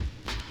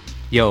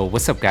Yo,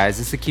 what's up, guys?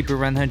 This is the Keep It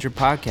 100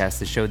 podcast,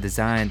 the show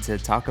designed to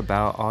talk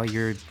about all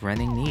your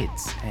running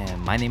needs.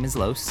 And my name is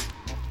Los.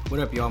 What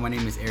up, y'all? My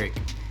name is Erik.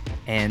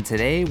 And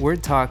today we're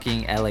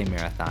talking LA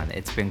Marathon.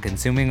 It's been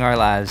consuming our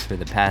lives for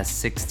the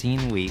past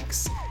 16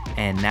 weeks,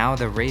 and now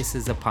the race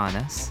is upon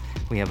us.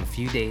 We have a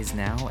few days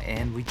now,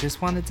 and we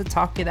just wanted to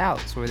talk it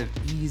out, sort of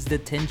ease the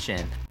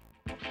tension.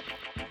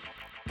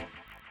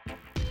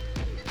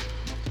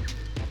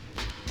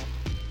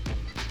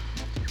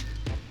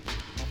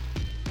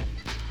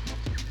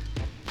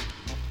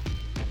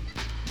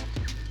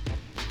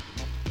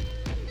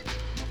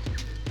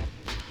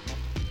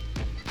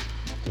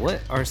 What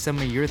are some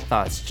of your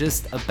thoughts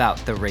just about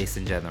the race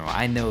in general?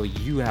 I know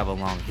you have a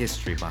long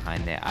history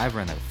behind it. I've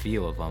run a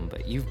few of them,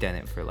 but you've done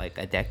it for like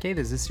a decade.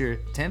 Is this your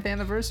 10th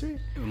anniversary?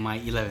 My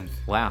 11th.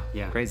 Wow,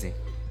 Yeah. crazy.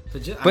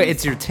 But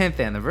It's your 10th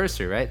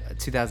anniversary, right?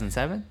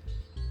 2007?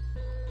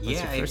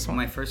 Yeah, your first one?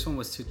 my first one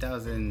was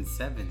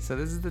 2007. So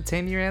this is the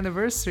 10-year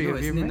anniversary No,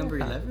 of your isn't it number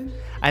marathon. 11?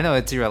 I know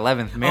it's your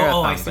 11th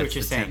marathon, I see but what it's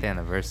you're the saying. 10th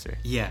anniversary.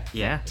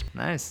 Yeah.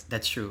 Nice.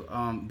 That's true.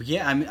 But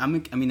yeah,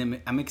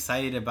 I'm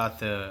excited about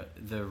the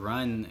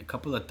run. A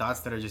couple of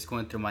thoughts that are just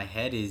going through my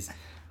head is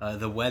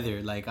the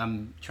weather. Like,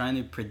 I'm trying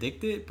to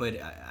predict it,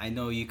 but I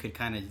know you could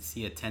kind of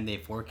see a 10-day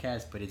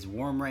forecast, but it's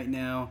warm right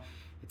now.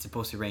 It's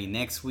supposed to rain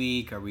next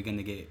week. Are we going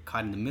to get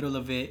caught in the middle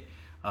of it?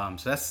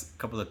 So that's a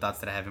couple of thoughts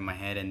that I have in my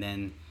head. And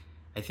then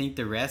I think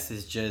the rest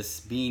is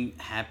just being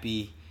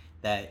happy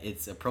that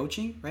it's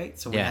approaching, right?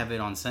 So we have it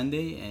on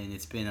Sunday, and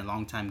it's been a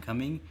long time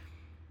coming.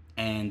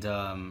 And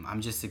I'm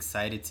just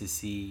excited to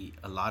see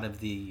a lot of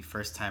the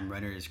first-time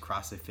runners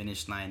cross the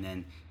finish line.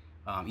 And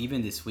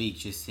even this week,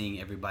 just seeing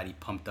everybody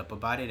pumped up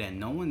about it. And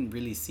no one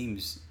really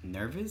seems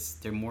nervous.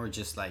 They're more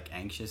just like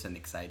anxious and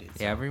excited.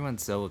 So. Yeah,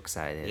 everyone's so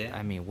excited. Yeah.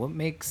 I mean, what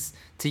makes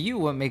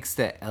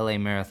the LA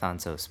Marathon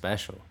so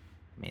special?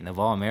 I mean, of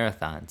all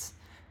marathons.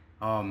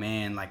 Oh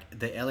man, like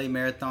the LA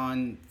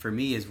Marathon for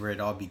me is where it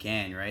all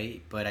began,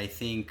 right? But I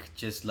think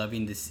just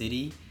loving the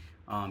city,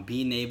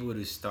 being able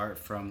to start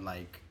from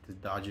like the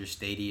Dodger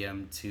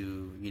Stadium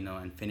to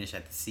and finish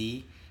at the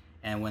sea,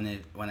 and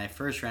when I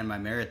first ran my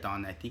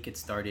marathon, I think it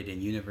started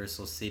in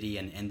Universal City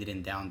and ended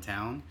in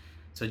downtown.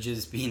 So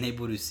just being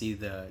able to see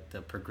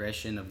the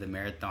progression of the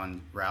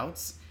marathon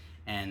routes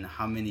and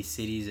how many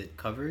cities it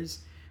covers,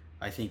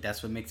 I think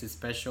that's what makes it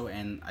special.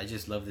 And I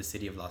just love the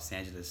city of Los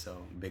Angeles, so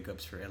big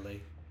ups for LA.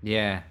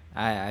 Yeah,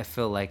 I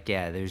feel like,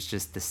 there's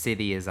just the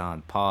city is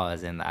on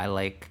pause, and I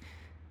like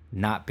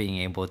not being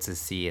able to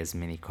see as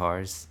many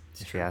cars,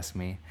 if you ask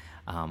me.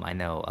 I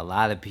know a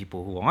lot of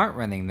people who aren't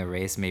running the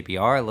race maybe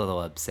are a little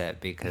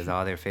upset because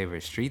all their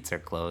favorite streets are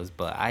closed,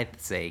 but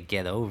I'd say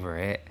get over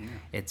it. Yeah.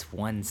 It's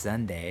one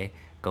Sunday.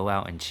 Go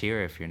out and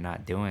cheer if you're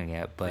not doing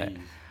it. But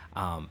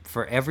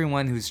for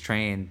everyone who's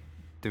trained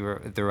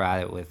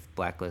throughout it with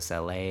Blacklist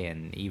LA,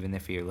 and even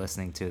if you're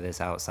listening to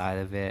this outside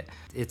of it,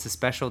 it's a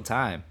special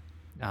time.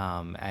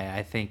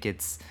 I think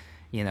it's,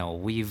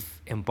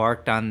 we've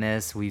embarked on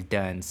this. We've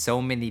done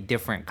so many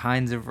different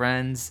kinds of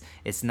runs.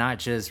 It's not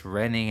just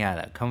running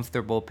at a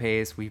comfortable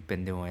pace. We've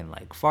been doing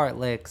like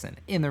fartleks and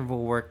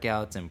interval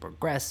workouts and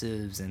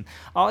progressives and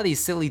all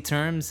these silly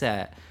terms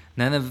that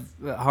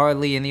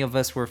hardly any of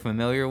us were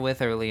familiar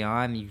with early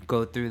on. You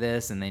go through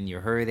this and then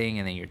you're hurting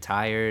and then you're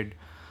tired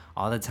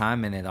all the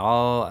time, and it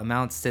all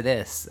amounts to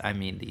this. I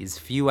mean, these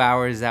few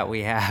hours that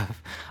we have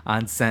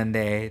on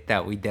Sunday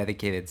that we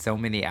dedicated so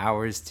many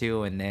hours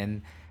to, and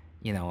then,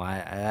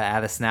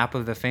 at a snap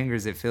of the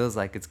fingers, it feels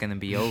like it's going to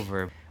be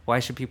over.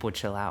 Why should people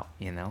chill out,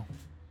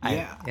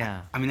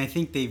 Yeah. I mean, I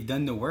think they've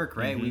done the work,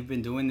 right? Mm-hmm. We've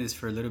been doing this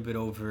for a little bit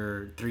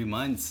over 3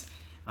 months.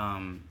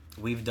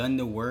 We've done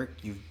the work.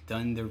 You've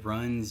done the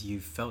runs.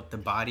 You've felt the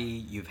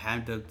body. You've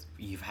had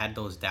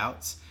those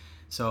doubts.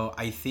 So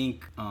I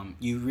think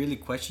you really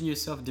question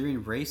yourself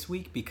during race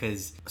week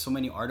because so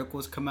many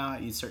articles come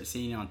out. You start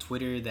seeing on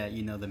Twitter that,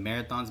 the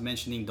marathon's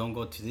mentioning don't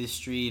go to this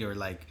street, or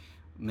like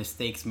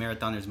mistakes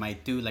marathoners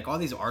might do. Like all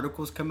these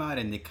articles come out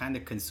and they kind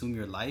of consume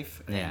your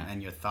life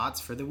and your thoughts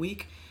for the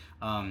week.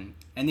 And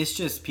it's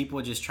just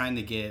people just trying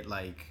to get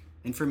like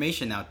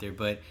information out there.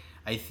 But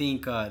I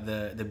think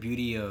the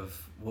beauty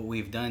of what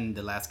we've done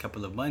the last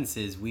couple of months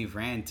is we've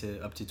ran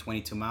to up to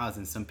 22 miles,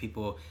 and some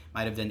people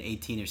might have done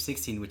 18 or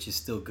 16, which is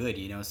still good,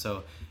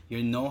 so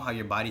you know how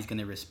your body's going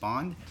to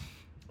respond.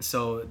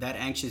 So that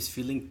anxious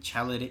feeling,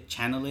 channel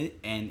it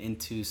and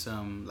into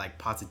some like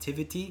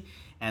positivity,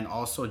 and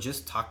also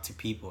just talk to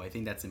people. I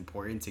think that's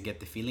important to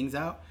get the feelings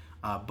out,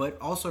 but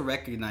also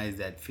recognize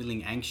that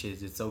feeling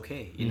anxious, it's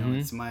okay.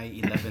 It's my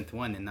 11th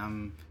one and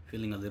I'm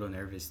feeling a little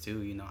nervous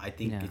too. I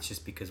think it's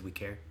just because we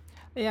care.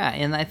 Yeah,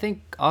 and I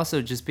think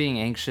also just being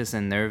anxious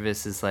and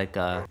nervous is like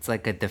a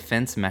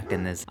defense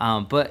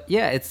mechanism. But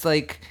yeah, it's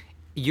like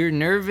you're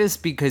nervous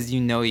because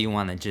you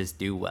want to just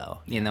do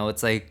well.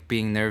 It's like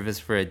being nervous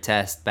for a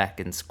test back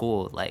in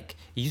school. Like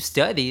you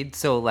studied,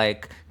 so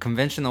like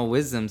conventional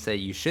wisdom said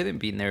you shouldn't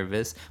be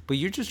nervous, but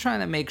you're just trying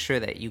to make sure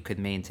that you could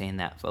maintain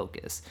that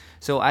focus.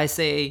 So I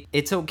say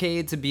it's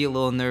okay to be a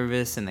little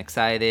nervous and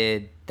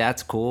excited.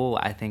 that's cool.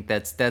 I think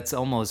that's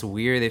almost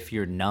weird if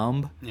you're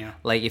numb. Yeah.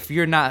 Like if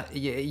you're not,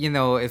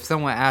 if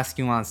someone asks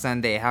you on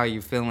Sunday how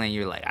you feeling,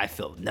 you're like, I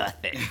feel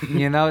nothing.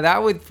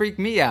 That would freak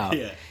me out.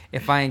 Yeah.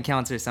 If I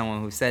encounter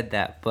someone who said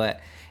that.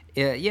 But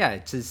yeah,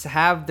 just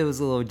have those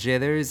little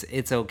jitters.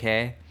 It's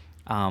okay.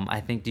 I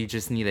think you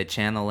just need to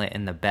channel it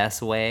in the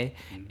best way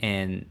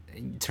and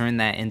turn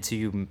that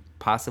into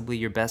possibly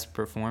your best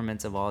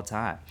performance of all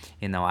time.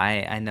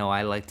 I know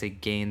I like to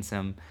gain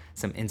some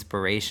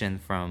inspiration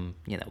from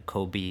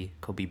Kobe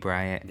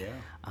Bryant. Yeah.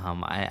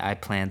 I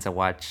plan to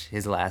watch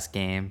his last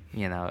game,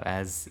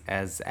 as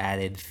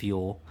added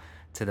fuel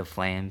to the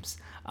flames.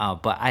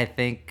 But I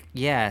think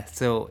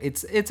so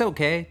it's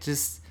okay.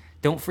 Just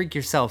don't freak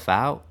yourself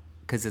out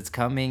because it's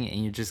coming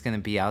and you're just gonna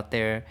be out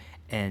there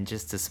and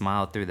just to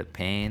smile through the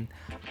pain.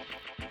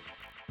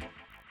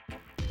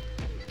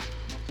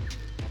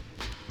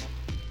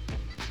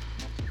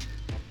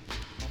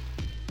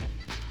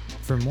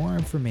 For more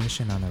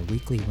information on our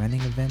weekly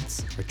running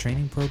events, our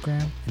training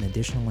program, and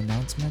additional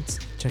announcements,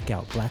 check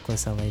out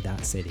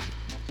blacklistla.city.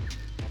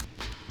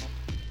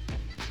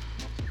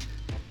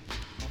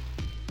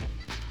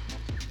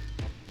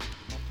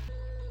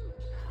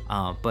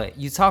 But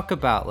you talk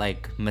about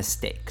like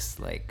mistakes,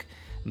 like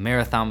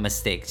marathon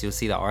mistakes. You'll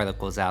see the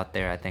articles out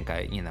there. I think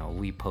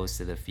we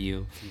posted a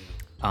few.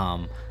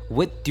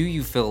 What do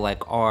you feel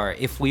like are,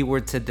 if we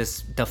were to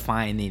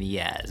define any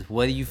as,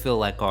 what do you feel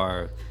like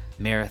are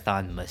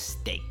marathon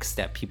mistakes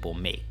that people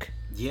make?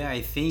 Yeah,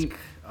 I think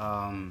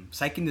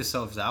psyching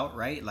themselves out,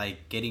 right?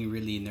 Like getting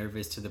really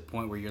nervous to the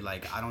point where you're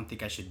like, I don't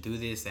think I should do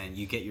this, and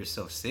you get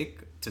yourself sick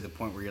to the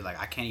point where you're like,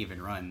 I can't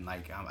even run.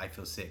 Like I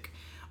feel sick.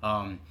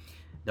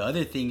 The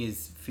other thing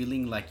is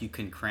feeling like you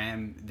can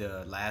cram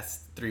the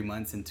last 3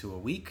 months into a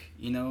week.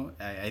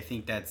 I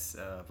think that's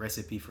a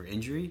recipe for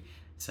injury.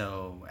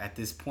 So at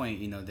this point,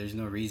 there's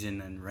no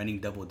reason in running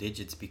double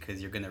digits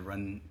because you're gonna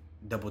run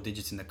double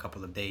digits in a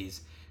couple of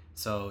days.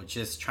 So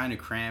just trying to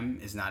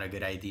cram is not a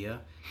good idea.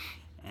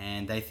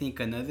 And I think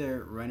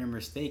another runner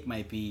mistake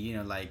might be,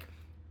 like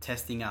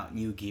testing out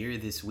new gear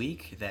this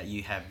week that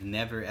you have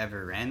never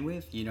ever ran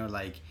with.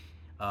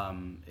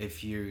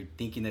 If you're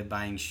thinking of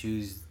buying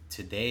shoes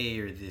today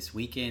or this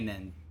weekend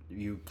and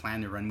you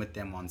plan to run with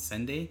them on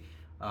Sunday,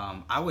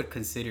 I would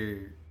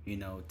consider,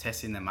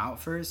 testing them out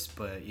first.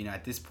 But,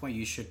 at this point,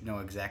 you should know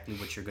exactly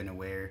what you're going to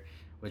wear,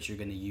 what you're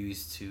going to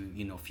use to,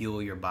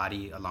 fuel your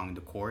body along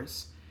the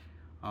course.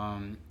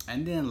 And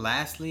then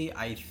lastly,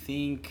 I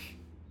think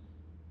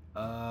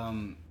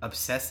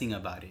obsessing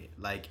about it,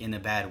 like in a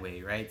bad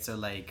way, right? So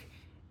like,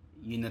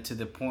 to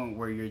the point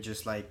where you're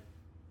just like,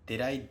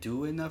 did I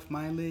do enough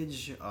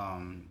mileage?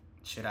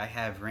 Should I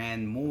have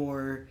ran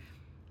more?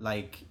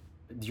 Like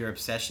your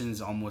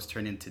obsessions almost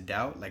turn into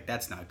doubt. Like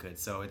that's not good.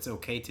 So it's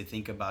okay to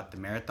think about the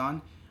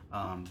marathon,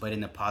 but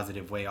in a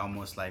positive way,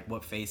 almost like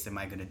what face am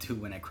I going to do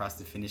when I cross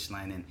the finish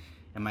line? And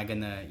am I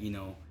going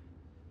to,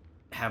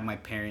 have my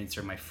parents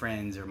or my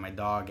friends or my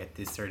dog at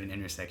this certain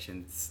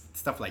intersection,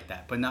 stuff like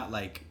that. But not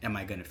like, am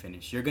I going to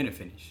finish? You're going to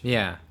finish.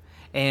 Yeah.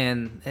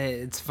 And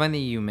it's funny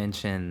you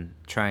mention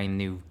trying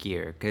new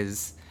gear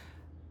because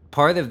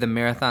part of the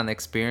marathon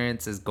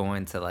experience is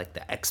going to like the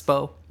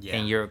expo,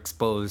 and you're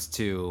exposed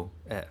to,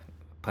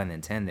 pun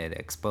intended,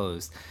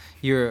 exposed.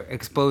 You're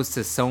exposed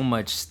to so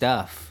much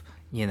stuff,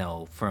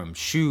 from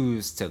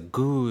shoes to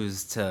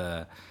goos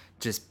to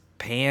just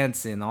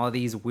pants and all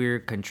these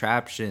weird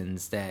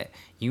contraptions that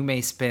you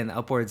may spend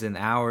upwards in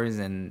hours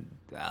and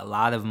a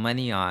lot of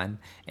money on,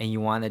 and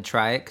you want to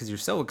try it because you're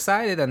so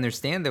excited,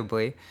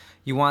 understandably.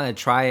 You want to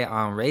try it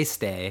on race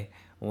day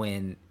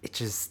when it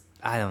just,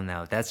 I don't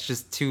know, that's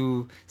just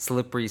too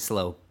slippery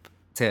slope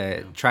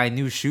to try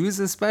new shoes,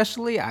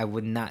 especially. I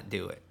would not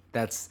do it.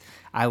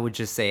 I would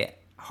just say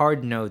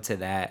hard no to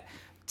that.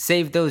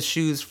 Save those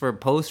shoes for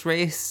post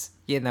race.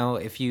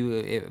 If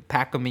you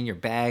pack them in your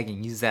bag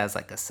and use that as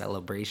like a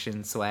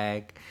celebration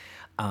swag.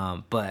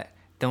 But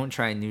don't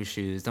try new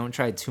shoes. Don't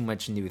try too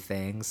much new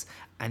things.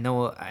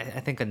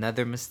 I think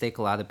another mistake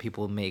a lot of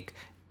people make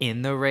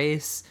in the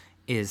race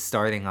is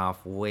starting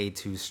off way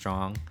too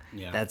strong.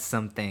 Yeah. That's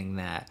something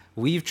that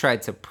we've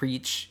tried to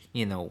preach,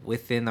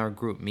 within our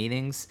group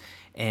meetings,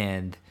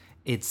 and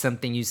it's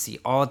something you see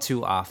all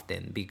too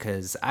often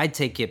because I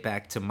take it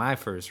back to my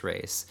first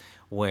race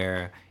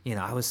where,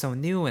 I was so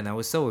new and I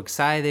was so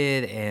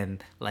excited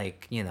and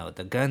like,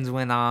 the guns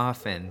went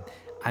off and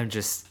I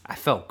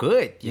felt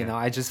good.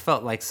 I just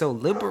felt like so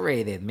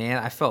liberated,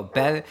 man. I felt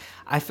better.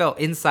 I felt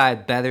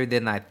inside better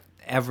than I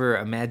ever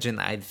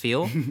imagined I'd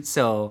feel.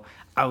 So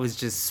I was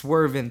just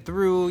swerving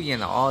through,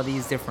 all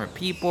these different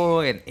people.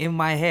 And in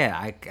my head,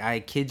 I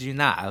kid you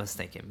not, I was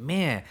thinking,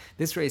 man,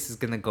 this race is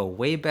going to go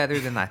way better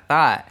than I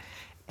thought.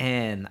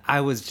 And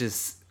I was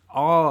just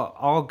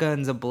all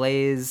guns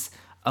ablaze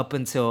up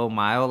until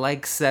mile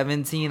like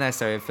 17. I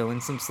started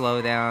feeling some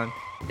slowdown,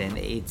 then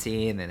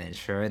 18. And then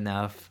sure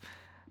enough,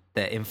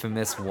 the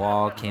infamous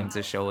wall came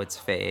to show its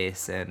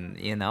face. And,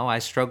 I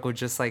struggled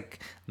just like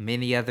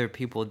many other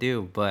people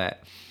do.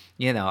 But,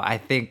 I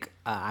think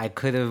I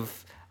could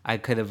have I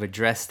could have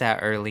addressed that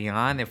early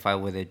on if I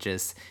would have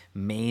just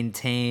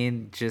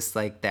maintained just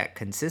like that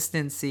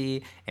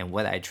consistency and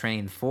what I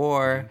trained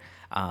for.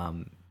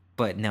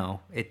 But no,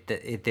 it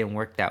didn't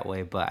work that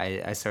way. But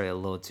I started a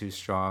little too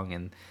strong,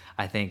 and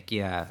I think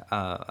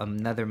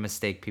another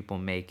mistake people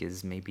make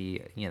is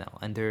maybe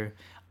under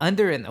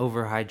and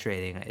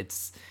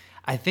overhydrating.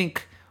 I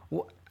think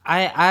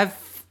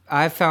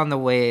I've found a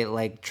way,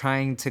 like,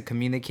 trying to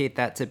communicate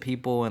that to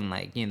people, and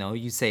like,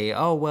 you say,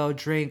 oh well,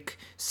 drink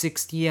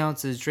 60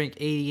 ounces, drink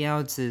 80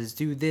 ounces,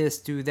 do this,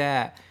 do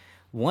that.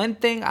 One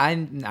thing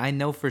I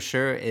know for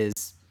sure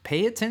is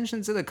pay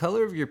attention to the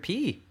color of your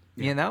pee.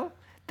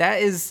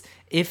 That is,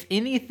 if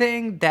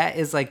anything, that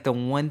is like the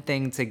one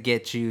thing to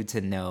get you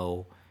to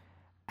know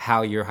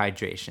how your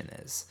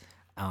hydration is.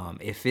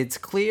 If it's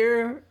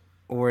clear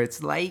or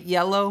it's light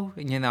yellow,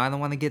 I don't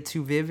want to get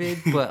too vivid,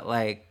 but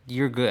like,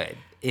 you're good.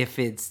 If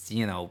it's,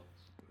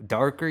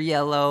 darker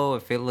yellow,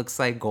 if it looks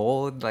like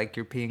gold, like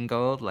you're peeing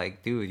gold,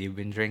 like, dude, you've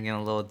been drinking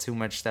a little too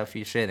much stuff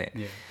you shouldn't.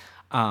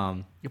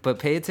 But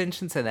pay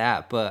attention to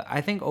that. But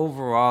I think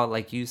overall,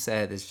 like you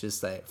said, it's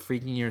just like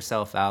freaking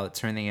yourself out,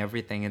 turning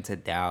everything into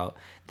doubt,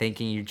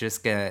 thinking you're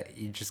just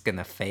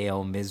gonna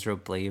fail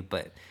miserably.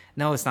 But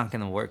no, it's not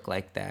gonna work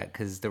like that,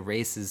 because the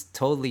race is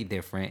totally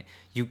different.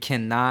 You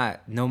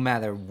cannot, no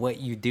matter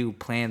what you do,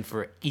 plan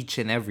for each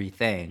and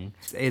everything.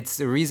 It's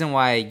the reason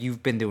why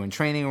you've been doing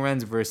training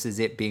runs versus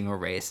it being a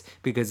race.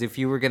 Because if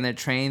you were gonna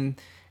train,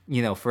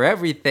 for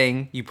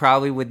everything, you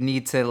probably would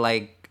need to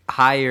like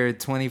hire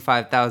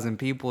 25,000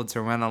 people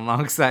to run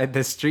alongside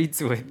the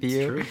streets with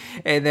you,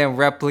 and then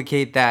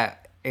replicate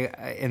that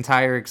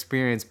entire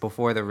experience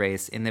before the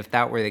race. And if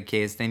that were the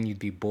case, then you'd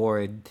be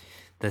bored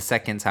the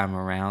second time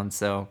around.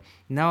 So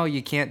no,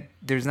 you can't.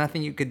 There's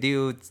nothing you could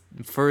do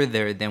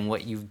further than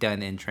what you've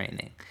done in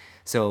training.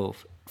 So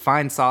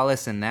find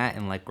solace in that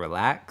and like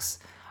relax.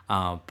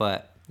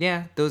 But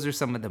yeah, those are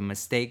some of the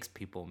mistakes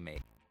people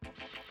make.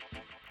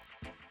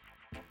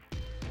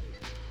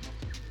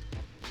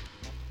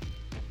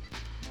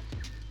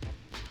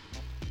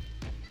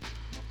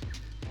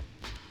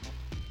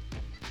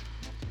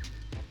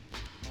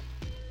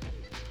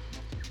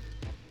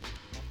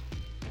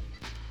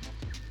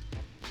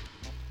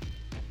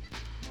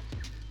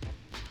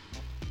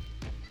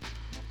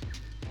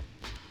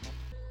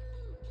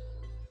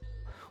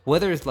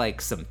 What are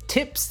like some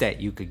tips that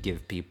you could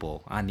give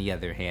people, on the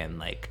other hand?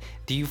 Like,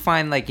 do you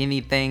find like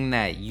anything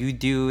that you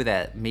do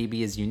that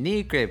maybe is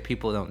unique or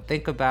people don't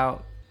think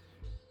about?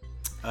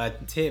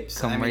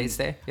 Tips. Come race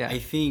day? Yeah. I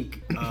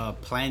think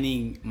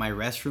planning my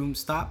restroom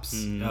stops,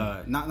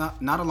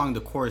 not along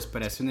the course,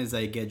 but as soon as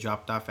I get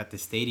dropped off at the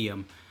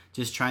stadium,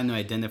 just trying to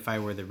identify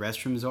where the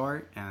restrooms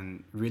are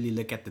and really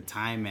look at the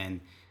time and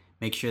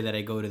make sure that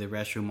I go to the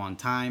restroom on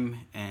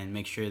time, and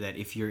make sure that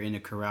if you're in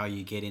a corral,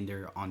 you get in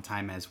there on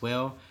time as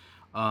well.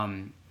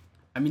 I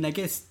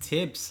guess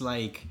tips,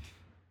 like,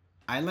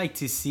 I like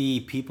to see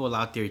people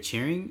out there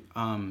cheering.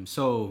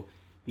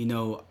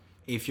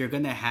 If you're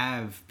going to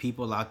have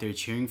people out there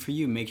cheering for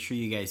you, make sure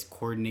you guys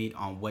coordinate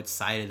on what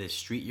side of the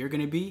street you're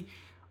going to be.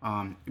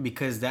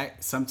 Because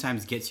that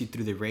sometimes gets you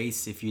through the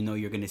race. If you know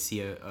you're going to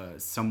see a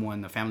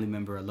family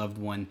member, a loved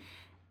one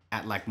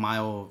at like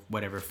mile,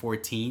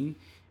 14,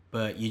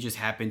 but you just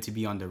happen to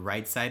be on the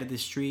right side of the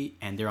street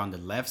and they're on the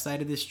left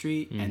side of the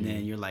street. And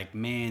then you're like,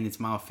 man, it's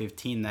mile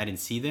 15 and I didn't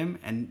see them.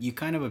 And you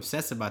kind of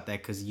obsess about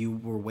that because you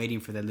were waiting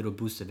for that little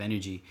boost of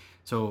energy.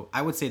 So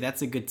I would say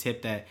that's a good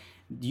tip that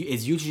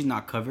is usually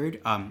not covered.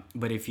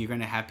 But if you're going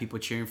to have people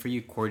cheering for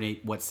you,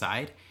 coordinate what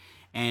side.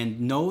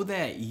 And know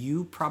that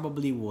you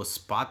probably will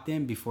spot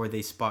them before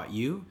they spot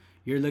you.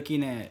 You're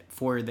looking at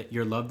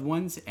your loved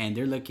ones, and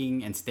they're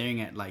looking and staring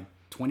at like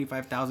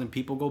 25,000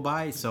 people go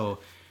by. So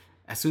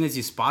as soon as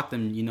you spot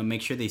them,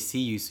 make sure they see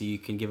you so you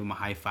can give them a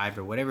high five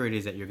or whatever it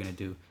is that you're going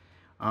to do.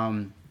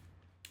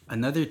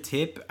 Another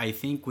tip, I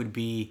think, would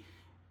be,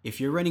 if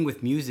you're running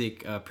with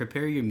music,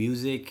 prepare your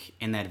music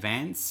in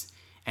advance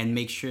and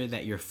make sure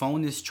that your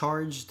phone is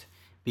charged,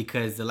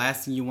 because the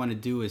last thing you want to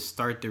do is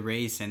start the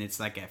race and it's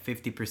like at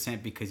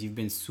 50% because you've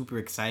been super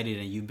excited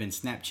and you've been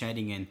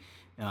Snapchatting and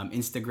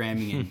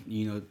Instagramming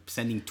and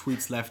sending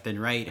tweets left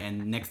and right,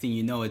 and next thing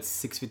you know, it's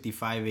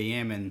 6:55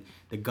 a.m. and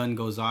the gun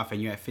goes off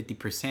and you're at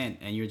 50%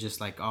 and you're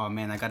just like, oh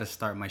man, I gotta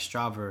start my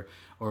Strava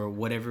or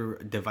whatever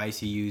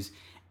device you use,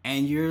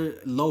 and you're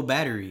low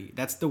battery.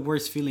 That's the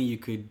worst feeling you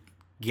could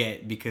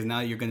get, because now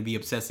you're gonna be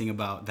obsessing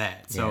about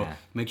that. So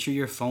make sure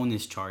your phone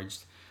is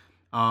charged.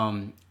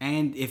 And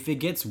if it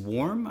gets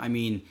warm,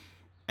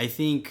 I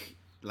think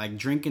like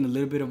drinking a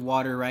little bit of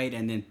water, right,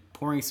 and then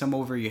pouring some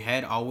over your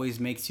head always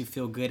makes you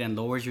feel good and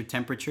lowers your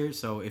temperature.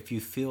 So if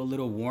you feel a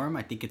little warm,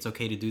 I think it's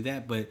okay to do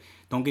that, but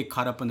don't get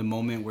caught up in the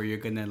moment where you're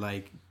gonna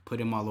like put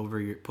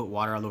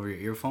water all over your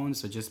earphones.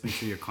 So just make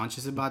sure you're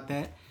conscious about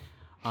that.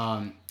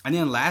 And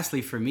then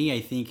lastly, for me,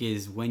 I think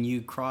is when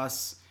you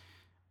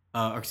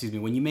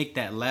when you make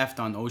that left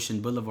on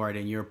Ocean Boulevard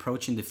and you're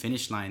approaching the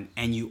finish line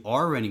and you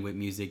are running with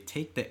music,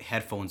 take the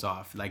headphones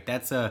off. Like,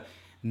 that's a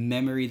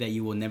memory that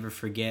you will never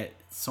forget.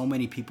 So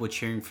many people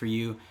cheering for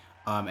you.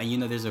 And you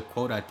know, there's a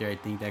quote out there, I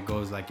think, that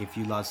goes like, if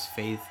you lost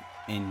faith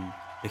in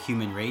the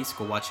human race,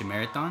 go watch a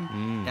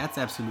marathon. That's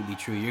absolutely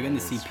true. You're going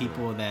to see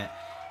people that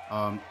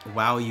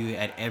wow you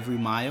at every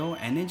mile.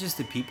 And then just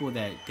the people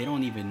that they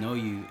don't even know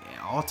you,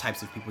 all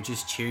types of people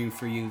just cheering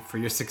for you, for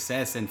your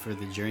success and for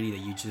the journey that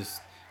you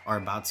just are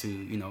about to,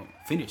 you know,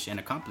 finish and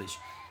accomplish.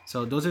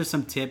 So those are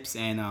some tips.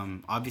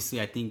 And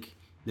obviously, I think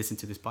listen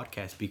to this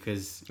podcast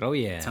because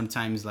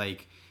sometimes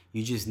like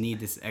you just need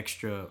this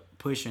extra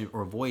push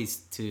or voice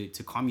to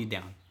calm you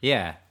down.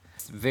 Yeah,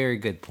 very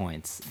good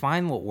points.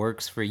 Find what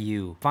works for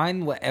you.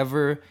 Find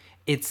whatever.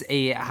 It's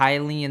a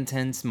highly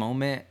intense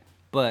moment,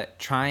 but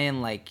try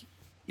and like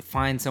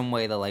find some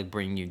way to like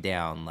bring you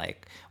down.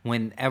 Like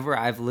whenever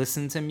I've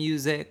listened to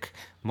music,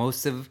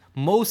 most of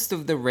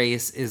the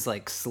race is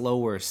like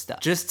slower stuff,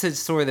 just to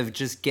sort of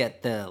just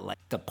get the like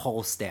the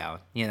pulse down,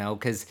 you know,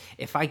 because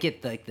if I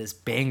get like this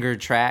banger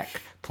track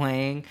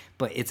playing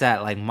but it's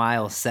at like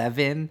mile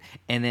 7,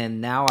 and then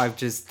now I've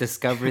just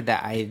discovered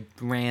that I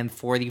ran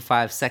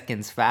 45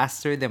 seconds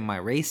faster than my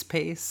race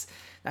pace,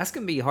 that's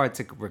gonna be hard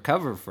to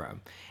recover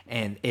from.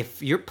 And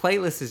if your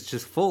playlist is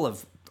just full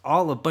of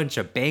all a bunch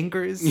of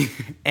bangers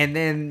and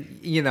then,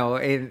 you know,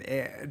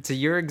 to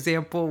your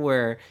example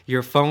where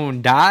your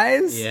phone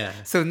dies,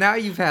 so now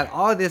you've had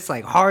all this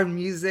like hard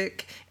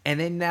music, and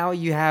then now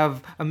you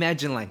have,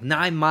 imagine like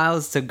 9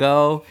 miles to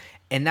go,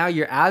 and now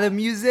you're out of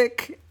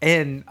music,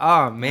 and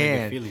oh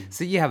man,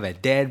 so you have a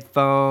dead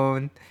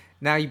phone.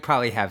 Now you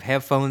probably have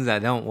headphones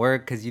that don't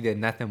work because you did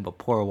nothing but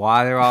pour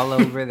water all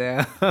over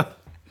them.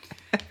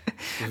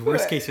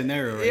 Worst case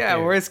scenario, right? Yeah,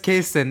 there. Worst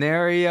case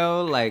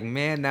scenario. Like,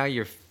 man, now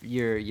your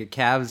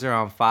calves are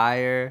on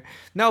fire.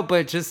 No,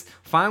 but just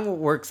find what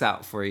works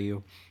out for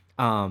you.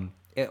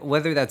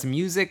 Whether that's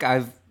music,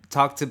 I've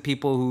talked to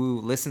people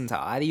who listen to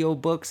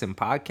audiobooks and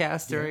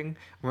podcasts during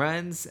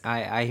runs.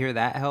 I hear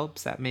that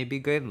helps. That may be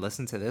good.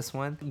 Listen to this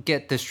one.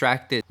 Get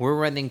distracted. We're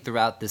running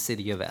throughout the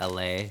city of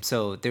LA,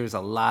 so there's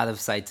a lot of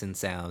sights and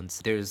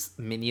sounds. There's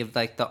many of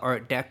like the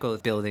Art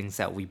Deco buildings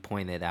that we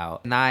pointed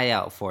out. An eye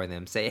out for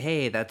them. Say,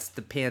 hey, that's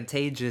the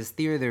Pantages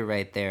Theater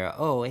right there.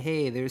 Oh,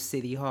 hey, there's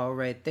City Hall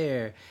right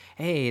there.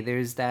 Hey,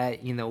 there's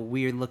that, you know,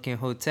 weird looking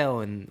hotel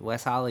in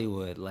West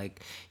Hollywood.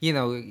 Like, you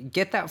know,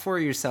 get that for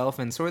yourself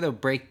and sort of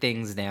break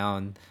things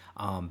down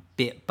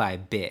bit by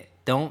bit.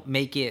 Don't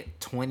make it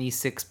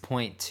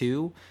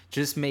 26.2.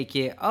 Just make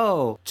it,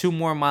 2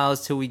 more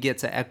miles till we get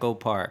to Echo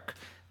Park.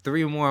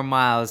 3 more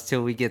miles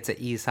till we get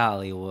to East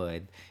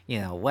Hollywood,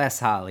 you know, West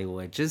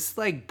Hollywood. Just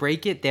like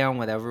break it down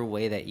whatever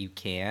way that you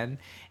can.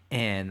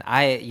 And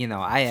I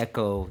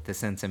echo the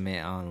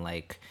sentiment on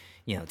like,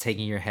 you know,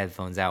 taking your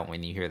headphones out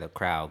when you hear the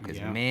crowd. Because,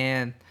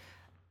 man,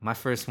 my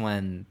first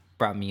one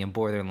brought me in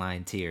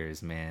borderline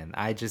tears, man.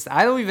 I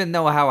don't even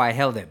know how I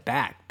held it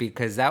back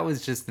because that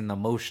was just an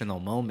emotional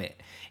moment,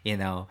 you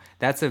know.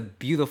 That's a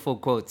beautiful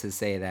quote to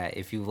say that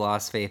if you've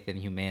lost faith in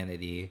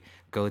humanity,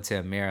 go to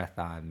a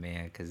marathon,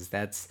 man, because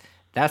that's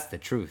the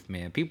truth,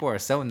 man. People are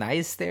so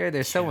nice there.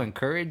 They're so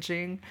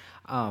encouraging.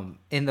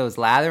 In those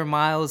ladder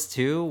miles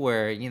too,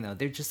 where, you know,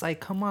 they're just like,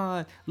 come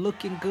on,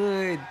 looking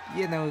good,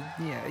 you know,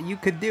 yeah, you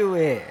could do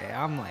it.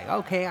 I'm like,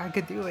 okay, I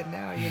could do it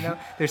now, you know.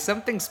 There's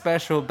something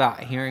special about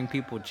hearing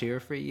people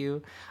cheer for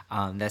you.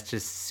 That's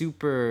just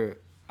super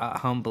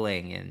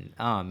humbling, and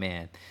oh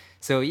man.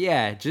 So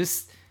yeah,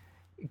 just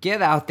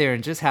get out there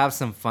and just have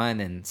some fun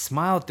and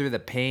smile through the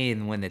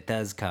pain when it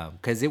does come,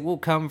 because it will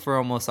come for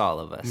almost all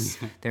of us.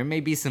 There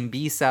may be some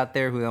beasts out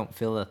there who don't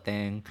feel a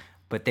thing,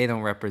 but they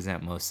don't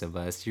represent most of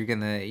us. You're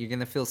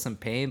gonna feel some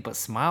pain, but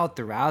smile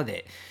throughout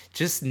it.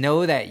 Just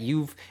know that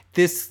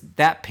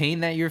that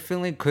pain that you're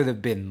feeling could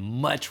have been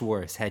much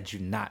worse had you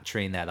not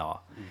trained at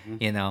all.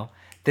 You know,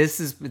 this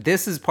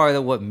is part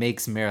of what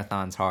makes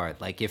marathons hard.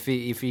 Like if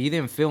you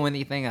didn't feel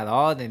anything at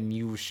all, then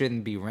you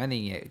shouldn't be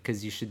running it,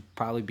 because you should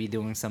probably be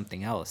doing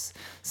something else,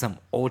 some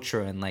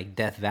ultra in like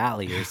Death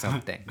Valley or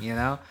something. You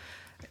know.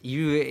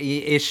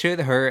 It should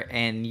hurt,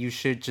 and you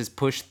should just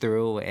push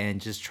through and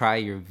just try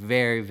your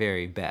very,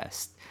 very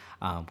best,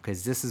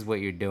 because this is what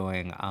you're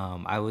doing.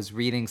 I was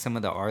reading some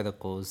of the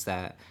articles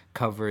that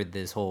covered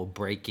this whole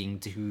breaking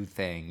 2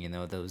 thing, you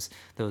know, those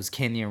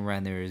Kenyan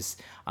runners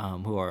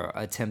who are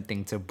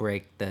attempting to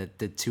break the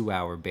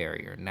 2-hour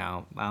barrier.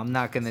 Now, I'm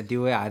not going to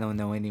do it. I don't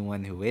know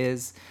anyone who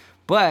is,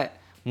 but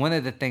one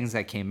of the things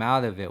that came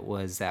out of it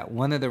was that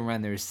one of the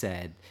runners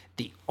said,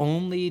 the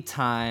only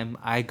time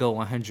I go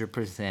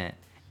 100%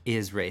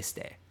 is race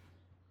day.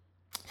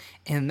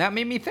 And that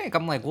made me think.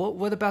 I'm like,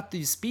 what about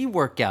these speed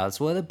workouts?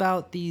 What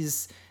about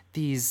these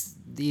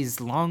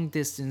long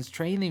distance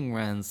training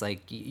runs?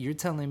 Like, you're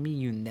telling me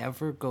you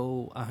never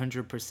go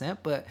 100%,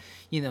 but,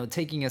 you know,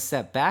 taking a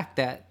step back,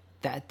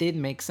 that did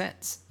make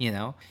sense. You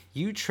know,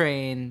 you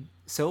train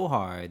so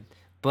hard,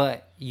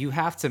 but you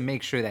have to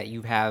make sure that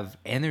you have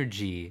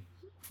energy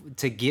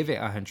to give it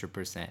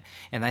 100%.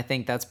 And I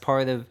think that's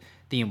part of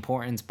the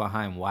importance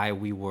behind why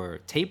we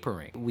were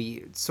tapering.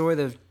 We sort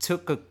of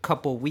took a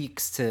couple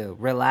weeks to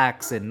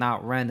relax and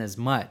not run as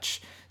much.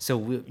 So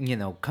we, you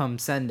know, come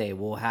Sunday,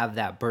 we'll have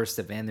that burst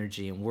of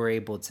energy, and we're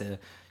able to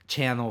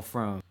channel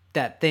from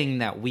that thing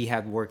that we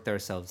had worked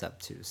ourselves up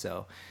to.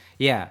 So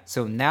yeah,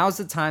 so now's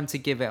the time to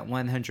give it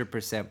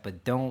 100%,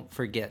 but don't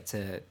forget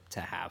to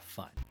have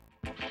fun.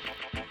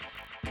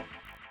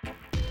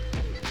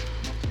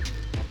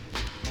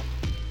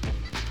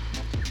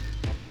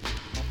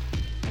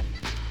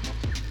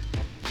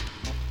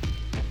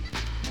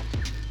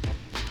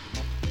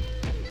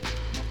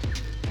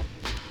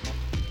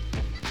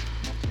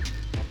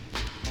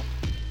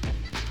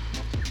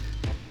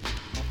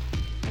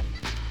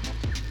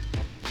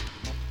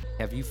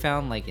 Have you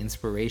found like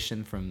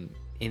inspiration from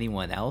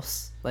anyone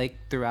else like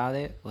throughout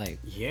it? Like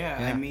yeah.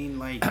 I mean,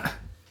 like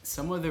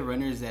some of the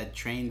runners that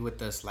trained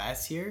with us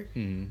last year,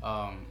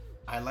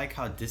 I like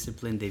how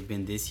disciplined they've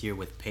been this year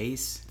with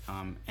pace,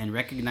 and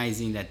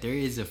recognizing that there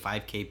is a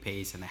 5K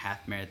pace and a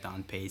half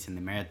marathon pace and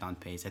the marathon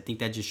pace. I think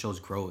that just shows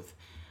growth.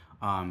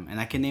 And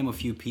I can name a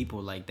few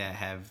people like that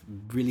have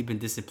really been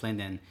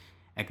disciplined and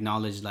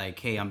acknowledged like,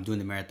 hey, I'm doing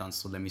the marathon,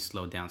 so let me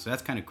slow down. So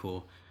that's kind of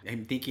cool.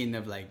 I'm thinking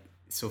of like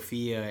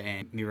Sophia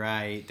and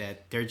Mirai,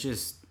 that they're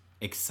just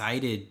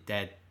excited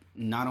that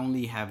not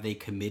only have they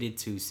committed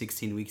to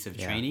 16 weeks of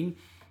training,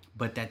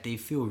 but that they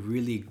feel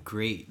really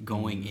great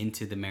going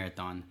into the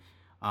marathon.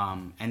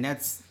 And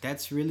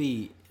that's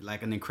really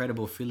like an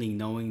incredible feeling,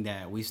 knowing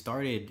that we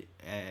started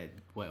at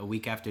a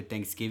week after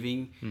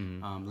Thanksgiving,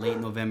 late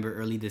November,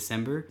 early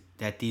December,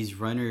 that these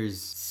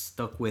runners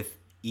stuck with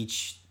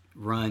each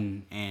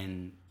run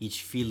and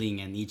each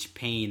feeling and each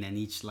pain and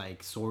each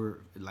like sore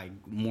like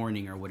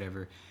morning or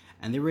whatever,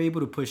 and they were able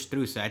to push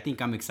through. So I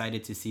think I'm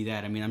excited to see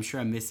that. I mean, I'm sure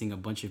I'm missing a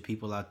bunch of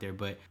people out there,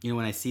 but you know,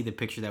 when I see the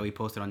picture that we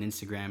posted on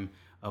Instagram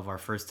of our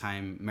first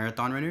time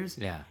marathon runners,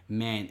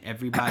 man,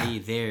 everybody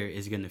there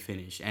is gonna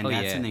finish, and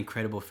that's an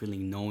incredible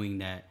feeling, knowing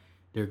that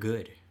they're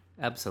good.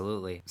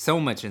 Absolutely. So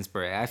much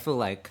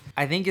inspiration.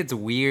 I think it's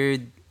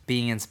weird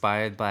being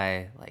inspired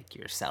by like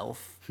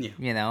yourself. Yeah.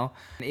 You know?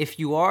 If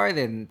you are,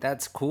 then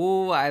that's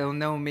cool. I don't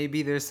know,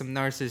 maybe there's some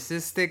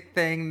narcissistic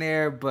thing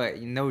there,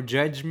 but no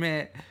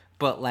judgment.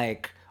 But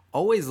like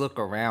always look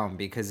around,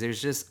 because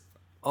there's just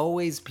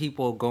always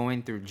people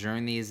going through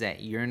journeys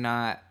that you're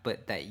not,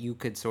 but that you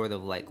could sort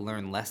of like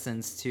learn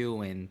lessons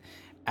to, and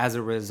as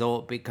a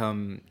result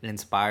become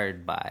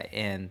inspired by.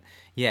 And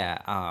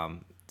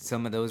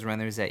some of those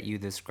runners that you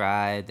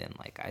described, and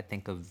like I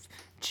think of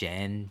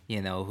Jen,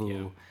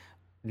 who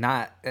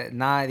not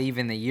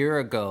even a year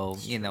ago,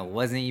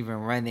 wasn't even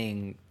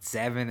running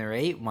 7 or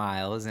 8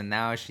 miles, and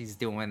now she's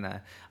doing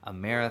a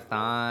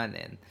marathon.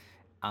 And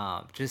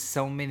just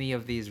so many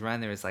of these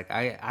runners, like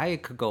I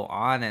could go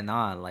on and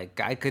on.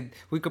 Like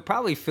we could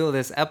probably fill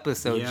this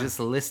episode just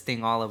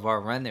listing all of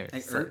our runners.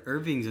 Like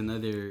Irving's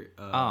another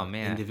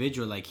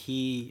individual. Like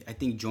I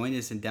think joined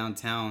us in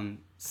downtown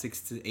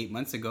 6 to 8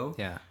 months ago.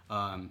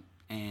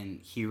 And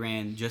he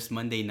ran just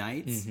Monday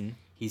nights.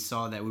 He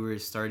saw that we were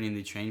starting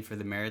to train for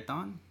the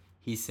marathon.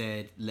 He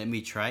said, let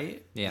me try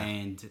it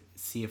and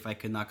see if I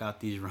could knock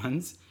out these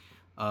runs.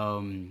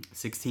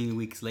 16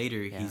 weeks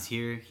later, he's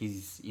here.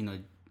 He's,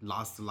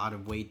 lost a lot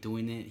of weight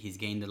doing it. He's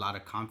gained a lot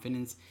of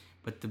confidence.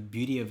 But the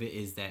beauty of it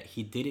is that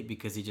he did it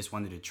because he just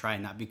wanted to try,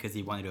 not because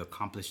he wanted to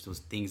accomplish those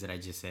things that I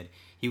just said.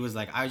 He was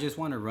like, I just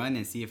want to run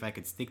and see if I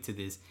could stick to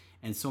this.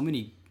 And so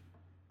many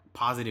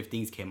positive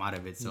things came out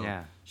of it. So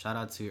shout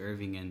out to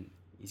Irving, and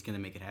he's going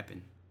to make it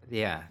happen.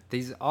 Yeah,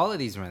 all of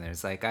these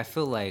runners, like I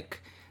feel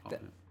like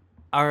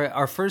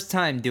our first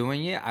time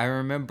doing it, I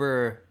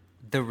remember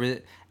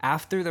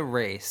after the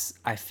race,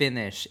 I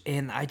finished,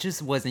 and I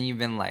just wasn't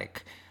even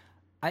like,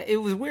 it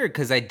was weird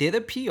because I did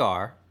a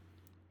PR,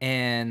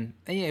 and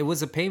it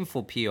was a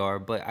painful PR,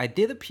 but I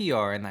did a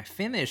PR and I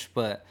finished,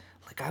 but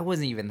like I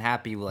wasn't even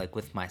happy like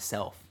with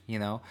myself,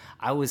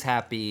 I was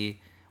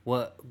happy.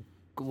 What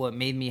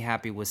made me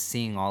happy was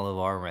seeing all of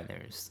our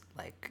runners,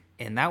 like.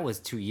 And that was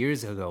 2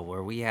 years ago,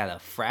 where we had a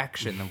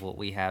fraction of what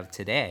we have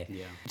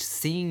today. Just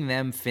seeing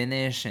them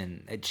finish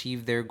and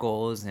achieve their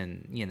goals,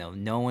 and,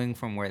 knowing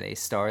from where they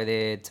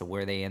started to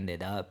where they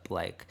ended up,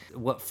 like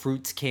what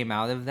fruits came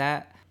out of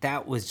that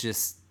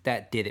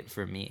did it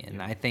for me.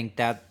 And I think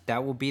that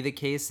will be the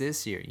case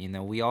this year.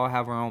 We all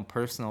have our own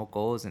personal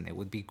goals, and it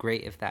would be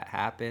great if that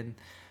happened.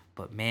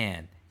 But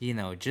man,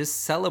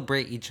 just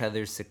celebrate each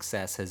other's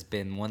success has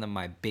been one of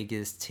my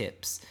biggest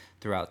tips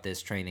throughout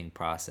this training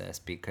process,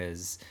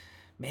 because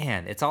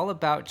man, it's all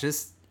about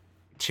just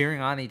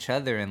cheering on each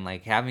other and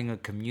like having a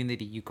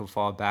community you can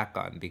fall back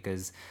on,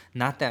 because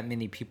not that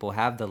many people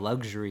have the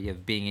luxury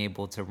of being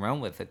able to run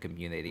with a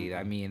community.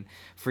 I mean,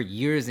 for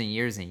years and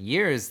years and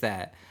years,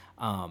 that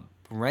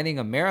running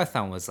a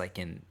marathon was like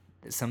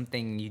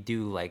something you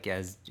do like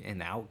as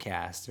an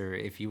outcast, or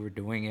if you were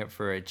doing it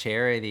for a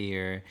charity,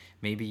 or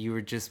maybe you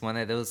were just one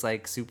of those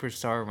like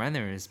superstar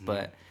runners.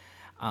 But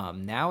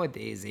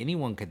nowadays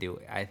anyone could do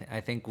it.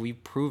 I think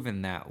we've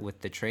proven that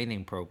with the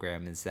training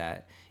program, is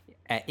that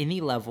at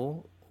any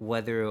level,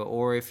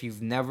 or if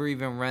you've never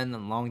even run a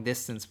long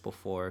distance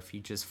before, if you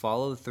just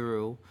follow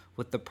through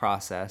with the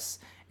process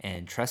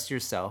and trust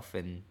yourself,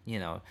 and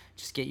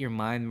just get your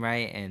mind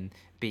right, and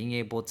being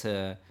able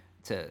to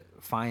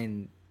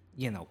find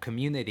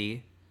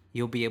community,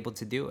 you'll be able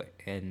to do it.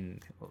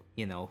 And,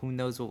 you know, who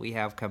knows what we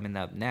have coming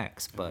up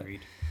next. But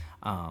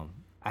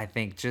I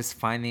think just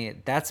finding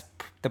it, that's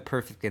the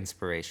perfect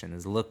inspiration,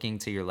 is looking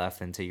to your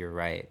left and to your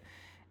right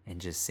and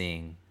just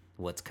seeing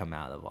what's come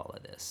out of all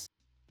of this.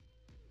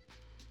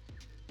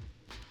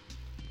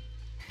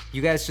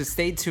 You guys just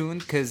stay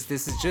tuned, because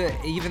this is just,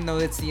 even though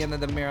it's the end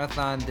of the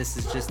marathon, this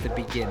is just the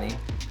beginning.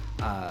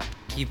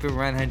 Keep It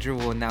 100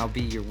 will now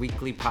be your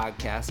weekly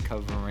podcast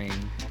covering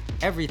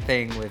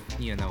everything with,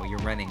 you know, your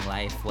running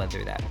life,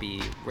 whether that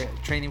be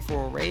training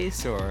for a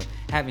race or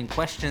having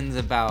questions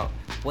about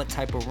what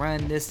type of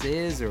run this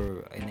is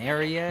or an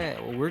area.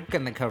 We're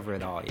going to cover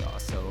it all, y'all.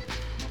 So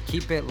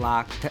keep it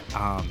locked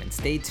and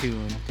stay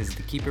tuned. This is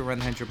the Keep It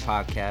 100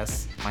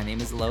 podcast. My name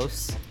is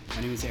Los.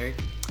 My name is Erik.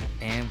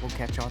 And we'll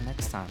catch y'all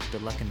next time.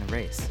 Good luck in the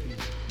race.